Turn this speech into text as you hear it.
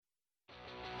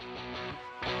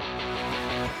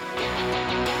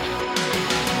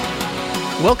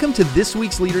Welcome to this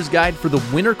week's Leader's Guide for the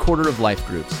winter quarter of life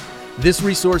groups. This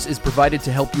resource is provided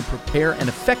to help you prepare and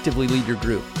effectively lead your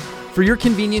group. For your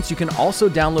convenience, you can also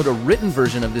download a written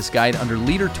version of this guide under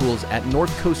Leader Tools at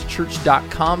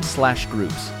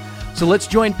northcoastchurch.com/groups. So let's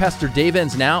join Pastor Dave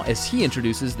Enns now as he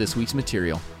introduces this week's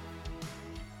material.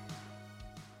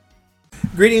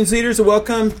 Greetings, leaders, and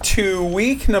welcome to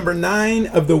week number 9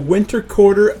 of the winter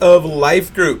quarter of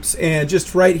life groups. And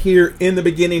just right here in the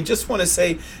beginning, just want to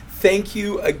say thank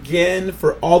you again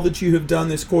for all that you have done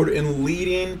this quarter in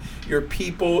leading your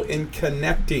people in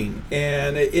connecting.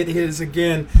 And it has,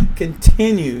 again,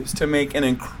 continues to make an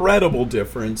incredible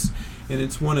difference. And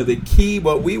it's one of the key,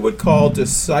 what we would call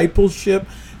discipleship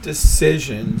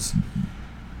decisions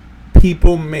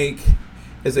people make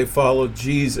as they follow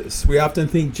Jesus. We often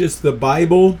think just the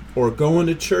Bible or going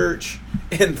to church,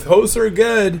 and those are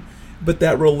good. But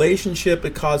that relationship,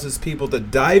 it causes people to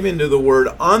dive into the Word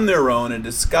on their own and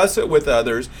discuss it with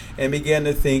others and begin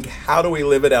to think, how do we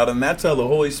live it out? And that's how the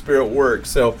Holy Spirit works.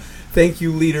 So thank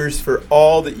you, leaders, for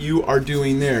all that you are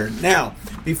doing there. Now,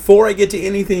 before I get to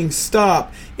anything,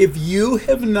 stop. If you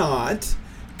have not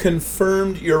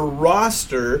confirmed your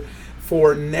roster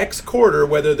for next quarter,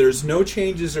 whether there's no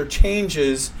changes or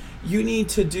changes, you need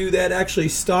to do that. Actually,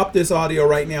 stop this audio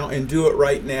right now and do it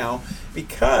right now,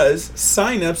 because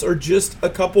signups are just a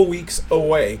couple weeks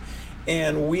away,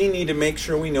 and we need to make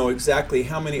sure we know exactly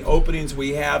how many openings we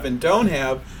have and don't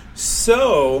have,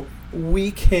 so we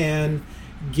can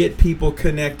get people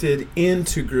connected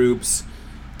into groups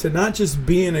to not just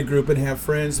be in a group and have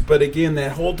friends, but again,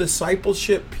 that whole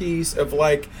discipleship piece of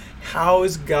like, how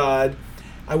is God?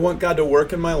 I want God to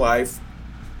work in my life.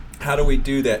 How do we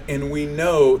do that? And we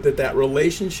know that that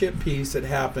relationship piece that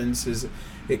happens is,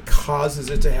 it causes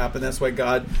it to happen. That's why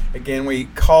God, again,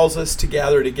 calls us to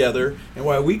gather together, and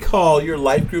why we call your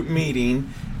life group meeting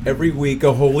every week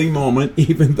a holy moment,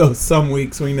 even though some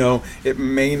weeks we know it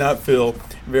may not feel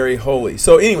very holy.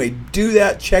 So anyway, do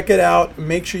that. Check it out.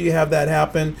 Make sure you have that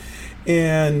happen.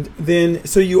 And then,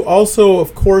 so you also,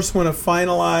 of course, want to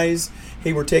finalize,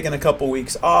 hey, we're taking a couple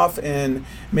weeks off, and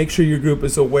make sure your group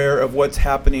is aware of what's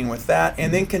happening with that.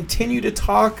 And then continue to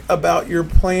talk about your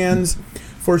plans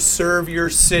for Serve Your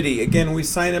City. Again,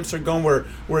 signups are going, we're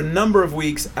a number of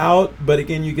weeks out, but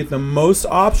again, you get the most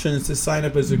options to sign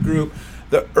up as a group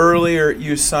the earlier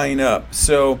you sign up.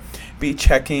 So be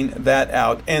checking that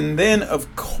out. And then,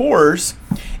 of course,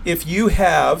 if you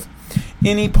have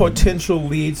any potential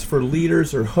leads for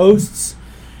leaders or hosts,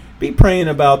 be praying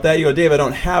about that. You go, Dave, I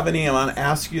don't have any. I'm going to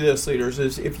ask you this, leaders,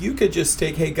 is if you could just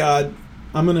take, hey, God,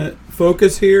 I'm going to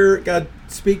focus here. God,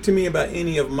 speak to me about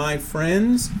any of my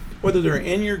friends, whether they're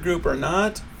in your group or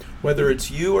not, whether it's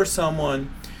you or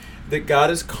someone that God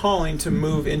is calling to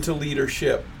move into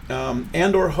leadership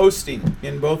and or hosting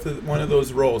in one of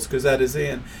those roles, because that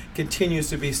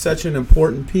continues to be such an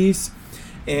important piece.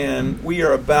 And we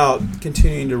are about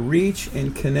continuing to reach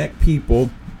and connect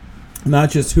people, not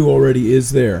just who already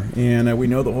is there. And we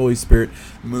know the Holy Spirit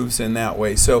moves in that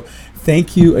way. So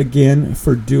thank you again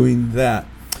for doing that.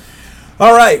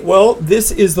 All right, well,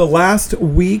 this is the last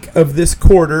week of this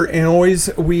quarter, and always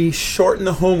we shorten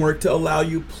the homework to allow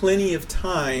you plenty of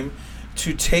time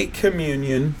to take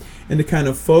communion and to kind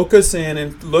of focus in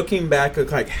and looking back at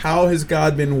like, how has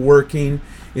God been working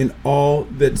in all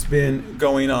that's been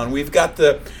going on. We've got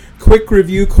the quick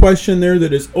review question there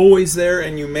that is always there,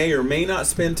 and you may or may not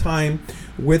spend time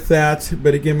with that,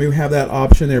 but again, we have that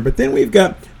option there. But then we've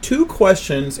got 2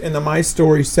 questions in the My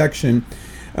Story section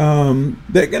that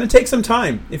are going to take some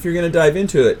time if you're going to dive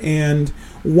into it. And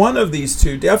one of these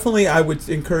 2, definitely I would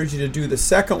encourage you to do the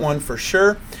second one for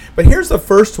sure. But here's the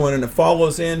first one, and it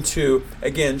follows into,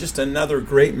 again, just another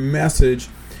great message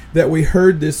that we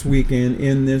heard this weekend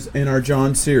in our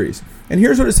John series. And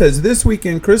here's what it says. This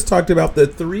weekend, Chris talked about the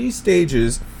 3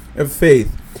 stages of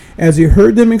faith. As you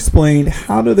heard them explained,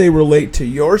 how do they relate to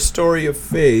your story of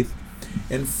faith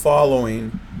in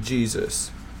following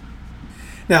Jesus?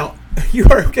 Now, you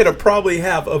are going to probably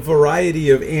have a variety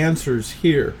of answers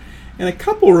here. And a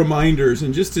couple reminders,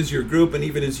 and just as your group, and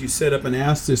even as you set up and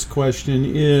ask this question,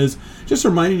 is just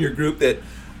reminding your group that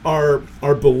our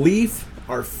belief,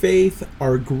 our faith,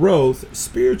 our growth,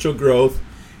 spiritual growth,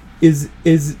 is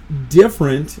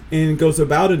different and goes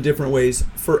about in different ways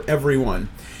for everyone.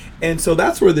 And so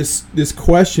that's where this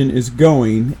question is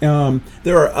going.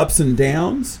 There are ups and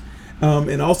downs,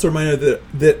 and also a reminder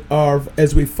that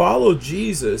as we follow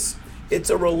Jesus, it's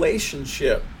a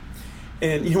relationship.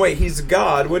 And you know, wait, he's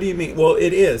God. What do you mean? Well,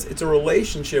 it is. It's a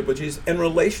relationship with Jesus, and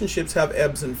relationships have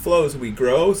ebbs and flows. We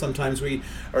grow. Sometimes we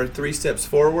are 3 steps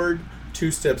forward,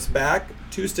 2 steps back,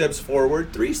 2 steps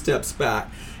forward, 3 steps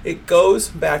back. It goes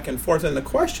back and forth, and the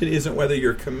question isn't whether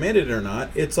you're committed or not.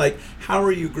 It's like, how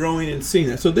are you growing and seeing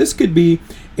that? So this could be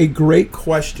a great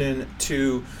question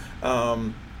to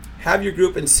have your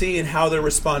group and see and how they're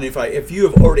responding. If you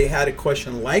have already had a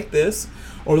question like this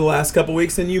over the last couple of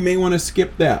weeks, then you may want to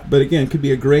skip that. But again, it could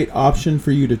be a great option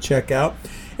for you to check out.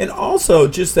 And also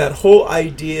just that whole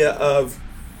idea of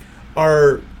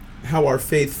how our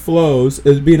faith flows.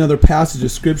 There'd be another passage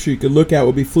of scripture you could look at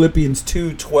would be Philippians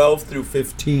 2:12 through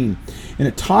 15. And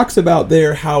it talks about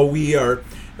there how we are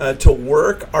to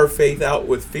work our faith out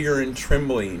with fear and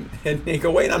trembling. And you go,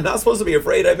 wait, I'm not supposed to be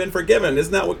afraid. I've been forgiven.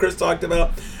 Isn't that what Chris talked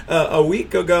about a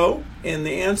week ago? And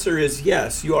the answer is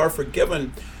yes, you are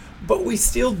forgiven. But we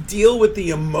still deal with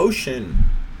the emotion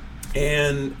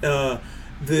and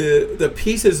the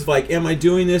pieces like, am I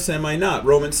doing this? Am I not?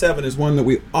 Romans 7 is one that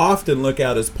we often look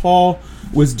at as Paul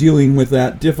was dealing with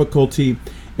that difficulty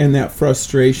and that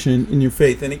frustration in your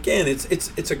faith. And again,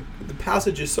 the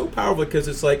passage is so powerful because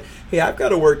it's like, hey, I've got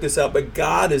to work this out, but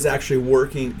God is actually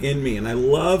working in me. And I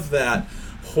love that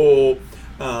whole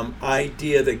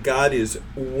idea that God is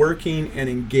working and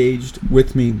engaged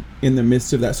with me in the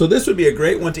midst of that. So this would be a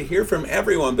great one to hear from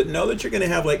everyone, but know that you're going to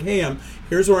have like, hey,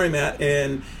 here's where I'm at,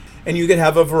 and you can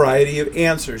have a variety of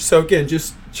answers. So again,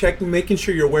 just making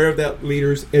sure you're aware of that,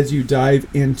 leaders, as you dive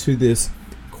into this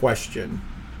question.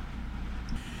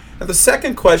 Now, the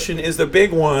second question is the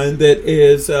big one that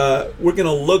is, we're going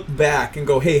to look back and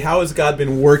go, hey, how has God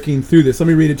been working through this? Let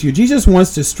me read it to you. Jesus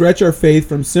wants to stretch our faith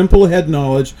from simple head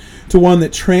knowledge to one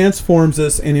that transforms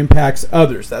us and impacts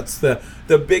others. That's the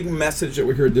big message that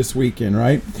we heard this weekend,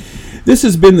 right? This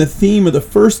has been the theme of the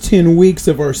first 10 weeks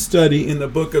of our study in the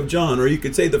book of John, or you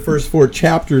could say the first 4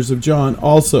 chapters of John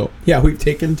also. Yeah, we've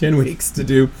taken 10 weeks to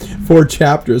do 4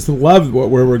 chapters. Love where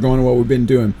we're going and what we've been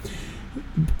doing.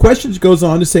 Questions goes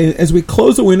on to say, as we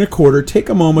close the winter quarter, take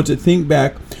a moment to think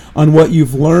back on what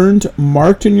you've learned,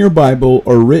 marked in your Bible,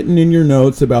 or written in your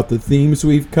notes about the themes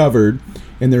we've covered,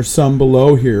 and there's some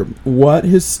below here. What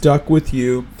has stuck with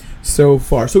you so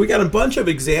far? So we got a bunch of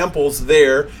examples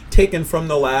there taken from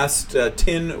the last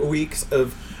 10 weeks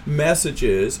of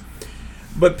messages.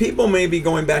 But people may be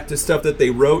going back to stuff that they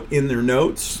wrote in their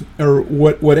notes or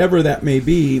whatever that may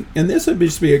be. And this would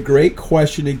just be a great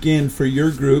question, again, for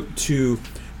your group to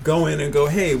go in and go,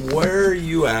 hey, where are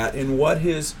you at? And what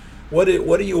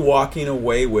are you walking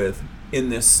away with in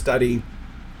this study?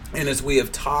 And as we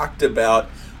have talked about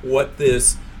what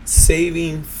this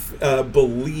saving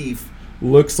belief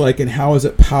looks like and how has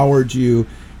it powered you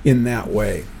in that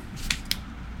way.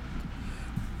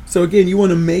 So again, you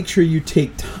want to make sure you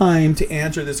take time to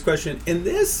answer this question. And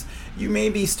this, you may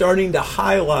be starting to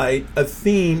highlight a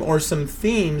theme or some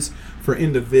themes for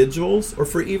individuals or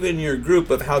for even your group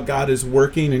of how God is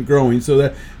working and growing. So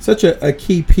that's such a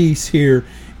key piece here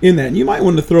in that. And you might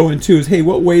want to throw in too is, hey,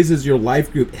 what ways has your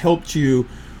life group helped you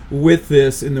with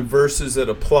this in the verses that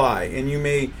apply? And you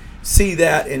may see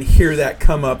that and hear that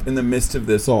come up in the midst of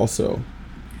this also.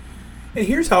 And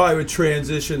here's how I would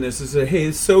transition this is that, hey,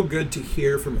 it's so good to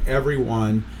hear from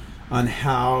everyone on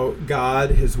how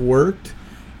God has worked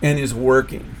and is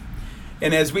working.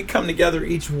 And as we come together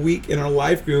each week in our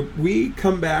life group, we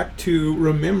come back to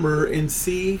remember and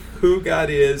see who God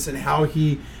is and how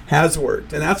he has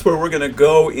worked. And that's where we're going to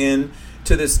go in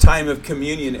to this time of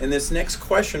communion. And this next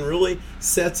question really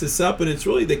sets us up, and it's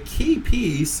really the key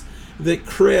piece that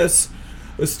Chris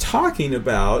was talking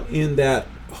about in that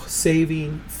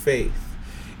saving faith.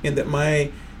 And that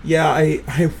I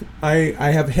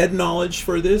have head knowledge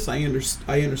for this. I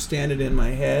understand it in my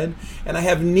head, and I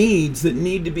have needs that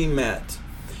need to be met.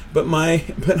 But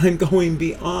I'm going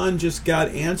beyond just God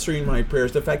answering my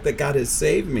prayers. The fact that God has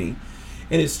saved me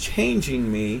and is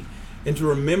changing me into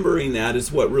remembering that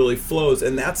is what really flows.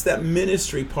 And that's that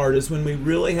ministry part, is when we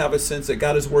really have a sense that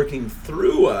God is working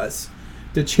through us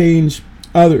to change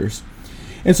others.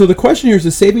 And so the question here is, the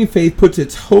saving faith puts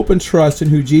its hope and trust in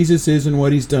who Jesus is and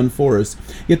what he's done for us.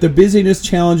 Yet the busyness,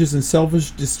 challenges, and selfish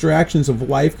distractions of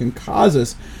life can cause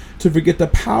us to forget the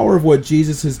power of what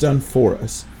Jesus has done for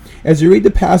us. As you read the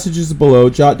passages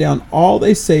below, jot down all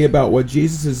they say about what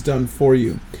Jesus has done for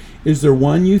you. Is there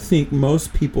one you think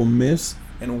most people miss,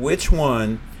 and which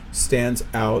one stands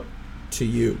out to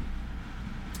you?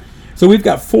 So we've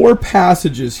got 4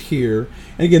 passages here.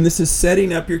 And again, this is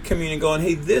setting up your communion, going,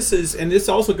 hey, this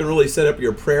also can really set up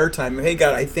your prayer time. Hey,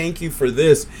 God, I thank you for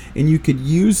this. And you could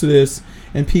use this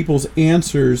and people's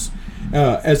answers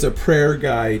as a prayer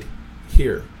guide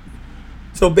here.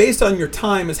 So based on your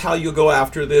time is how you'll go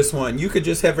after this one. You could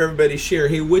just have everybody share,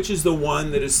 hey, which is the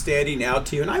one that is standing out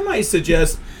to you? And I might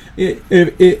suggest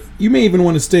You may even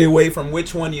want to stay away from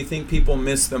which one you think people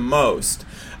miss the most.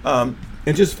 And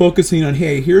just focusing on,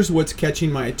 hey, here's what's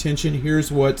catching my attention.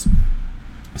 Here's what's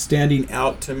standing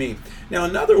out to me. Now,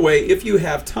 another way, if you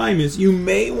have time, is you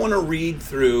may want to read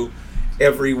through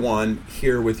everyone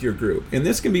here with your group, and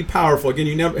this can be powerful. Again,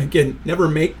 you never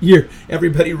make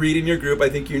everybody read in your group. I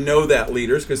think you know that,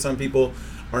 leaders, because some people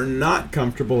are not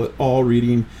comfortable at all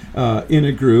reading in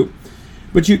a group.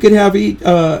 But you could have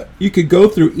you could go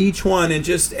through each one, and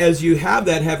just as you have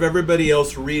that, have everybody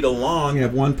else read along. You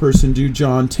have one person do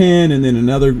John 10, and then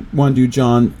another one do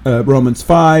Romans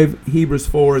 5, Hebrews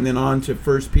 4, and then on to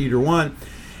 1 Peter 1.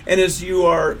 And as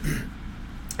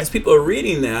people are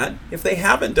reading that, if they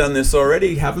haven't done this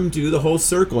already, have them do the whole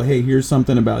circle. Hey, here's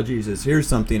something about Jesus. Here's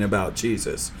something about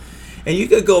Jesus. And you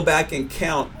could go back and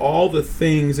count all the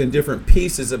things and different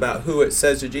pieces about who it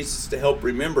says to Jesus to help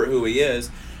remember who he is.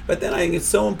 But then I think it's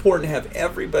so important to have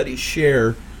everybody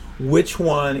share which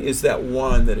one is that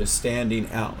one that is standing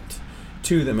out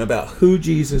to them about who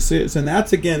Jesus is. And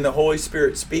that's, again, the Holy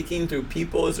Spirit speaking through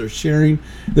people as they're sharing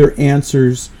their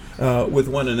answers with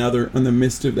one another in the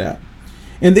midst of that.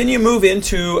 And then you move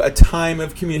into a time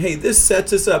of communion. Hey, this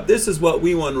sets us up. This is what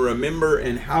we want to remember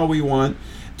and how we want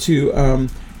to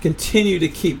continue to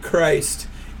keep Christ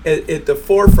at the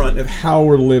forefront of how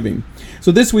we're living.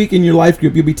 So this week in your life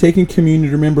group, you'll be taking communion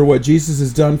to remember what Jesus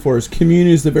has done for us.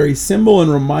 Communion is the very symbol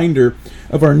and reminder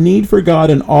of our need for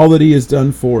God and all that he has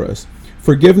done for us.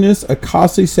 Forgiveness, a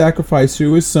costly sacrifice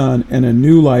through his Son, and a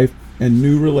new life and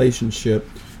new relationship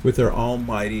with our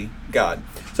Almighty God.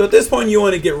 So at this point, you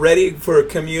want to get ready for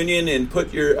communion and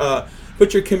put your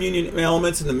communion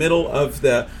elements in the middle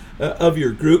of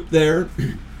your group there,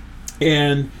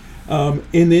 and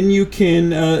then you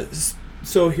can.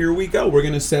 So here we go. We're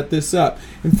going to set this up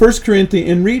in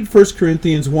read 1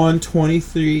 Corinthians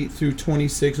 1:23 through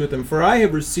 26 with them. For I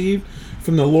have received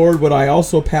from the Lord what I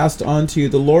also passed on to you.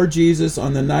 The Lord Jesus,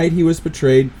 on the night he was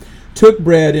betrayed, took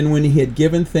bread, and when he had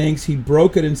given thanks, he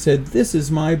broke it and said, "This is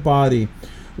my body,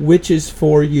 which is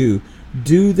for you.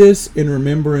 Do this in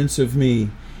remembrance of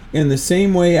me." In the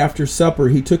same way, after supper,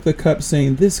 he took the cup,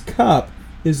 saying, "This cup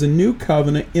is a new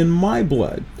covenant in my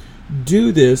blood.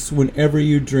 Do this whenever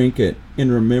you drink it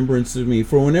in remembrance of me.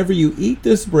 For whenever you eat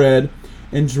this bread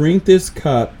and drink this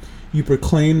cup, you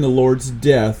proclaim the Lord's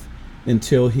death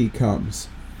until he comes."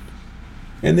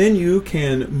 And then you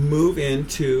can move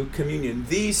into communion.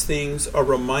 These things are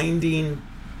reminding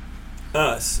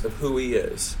us of who he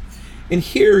is. And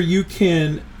here you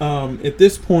can, at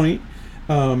this point,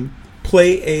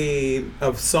 play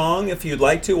a song if you'd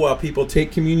like to while people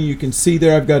take communion. You can see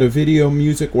there I've got a video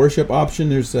music worship option.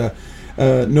 There's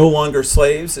No Longer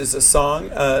Slaves is a song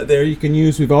there you can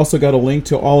use. We've also got a link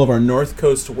to all of our North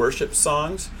Coast worship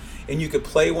songs, and you could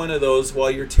play one of those while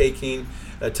you're taking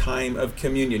a time of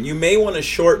communion. You may want to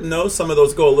shorten those. Some of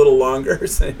those go a little longer,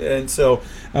 and so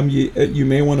you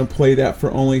may want to play that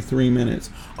for only 3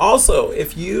 minutes. Also,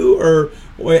 if you are,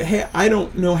 hey, I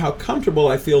don't know how comfortable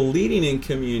I feel leading in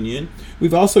communion,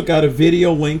 we've also got a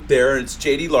video link there. It's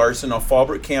J.D. Larson, a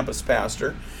Fallbrook campus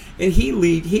pastor, and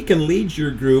he can lead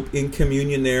your group in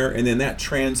communion there, and then that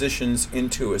transitions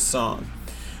into a song.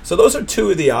 So those are two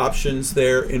of the options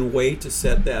there and way to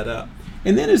set that up.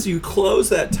 And then as you close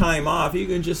that time off, you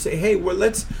can just say, hey, well,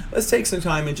 let's take some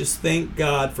time and just thank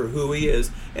God for who he is.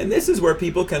 And this is where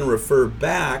people can refer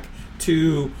back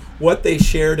to what they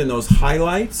shared in those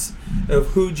highlights of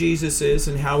who Jesus is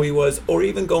and how he was, or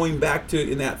even going back to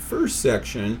in that first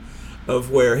section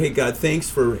of where, hey, God, thanks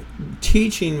for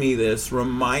teaching me this,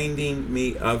 reminding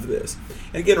me of this.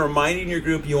 And again, reminding your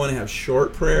group, you want to have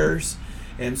short prayers.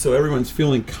 And so everyone's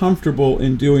feeling comfortable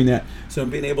in doing that. So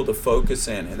being able to focus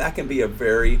in. And that can be a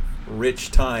very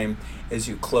rich time as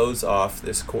you close off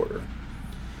this quarter.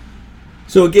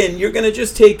 So again, you're going to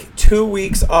just take 2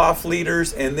 weeks off,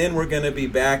 leaders, and then we're going to be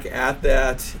back at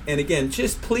that. And again,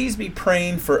 just please be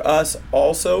praying for us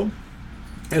also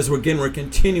as we're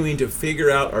continuing to figure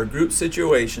out our group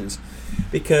situations,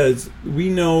 because we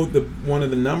know one of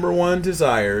the number one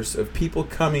desires of people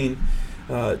coming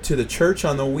to the church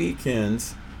on the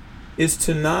weekends is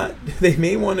to not, they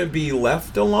may want to be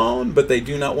left alone, but they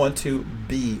do not want to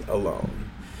be alone.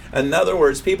 In other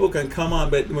words, people can come on,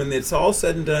 but when it's all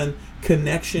said and done,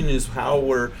 connection is how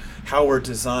we're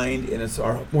designed, and it's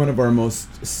one of our most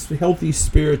healthy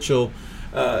spiritual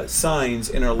signs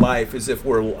in our life, is if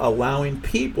we're allowing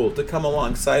people to come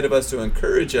alongside of us to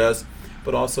encourage us,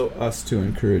 but also us to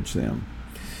encourage them.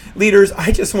 Leaders,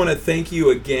 I just want to thank you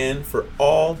again for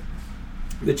all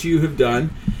that you have done.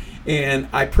 And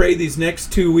I pray these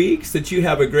next 2 weeks that you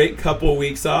have a great couple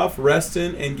weeks off,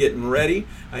 resting and getting ready.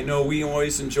 I know we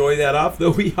always enjoy that off,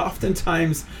 though we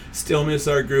oftentimes still miss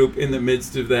our group in the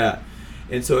midst of that.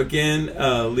 And so again,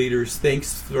 leaders,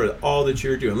 thanks for all that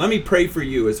you're doing. Let me pray for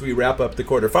you as we wrap up the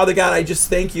quarter. Father God, I just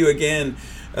thank you again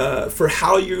for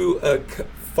how you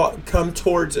come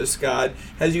towards us, God,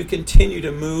 as you continue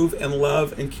to move and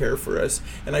love and care for us.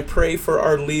 And I pray for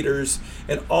our leaders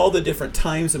and all the different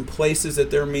times and places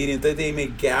that they're meeting, that they may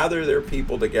gather their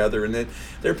people together and that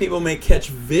their people may catch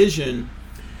vision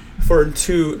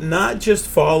to not just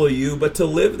follow you, but to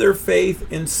live their faith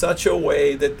in such a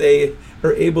way that they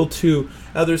are able to,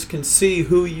 others can see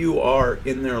who you are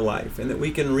in their life, and that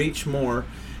we can reach more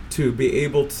to be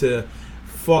able to,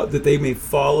 that they may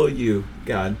follow you,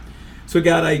 God. So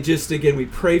God, we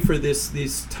pray for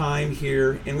this time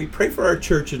here, and we pray for our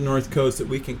church at North Coast that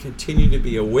we can continue to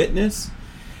be a witness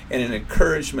and an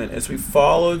encouragement as we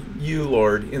follow you,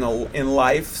 Lord, in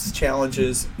life's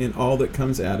challenges, in all that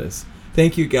comes at us.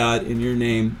 Thank you, God, in your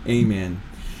name, amen.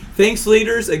 Thanks,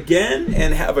 leaders, again,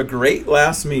 and have a great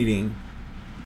last meeting.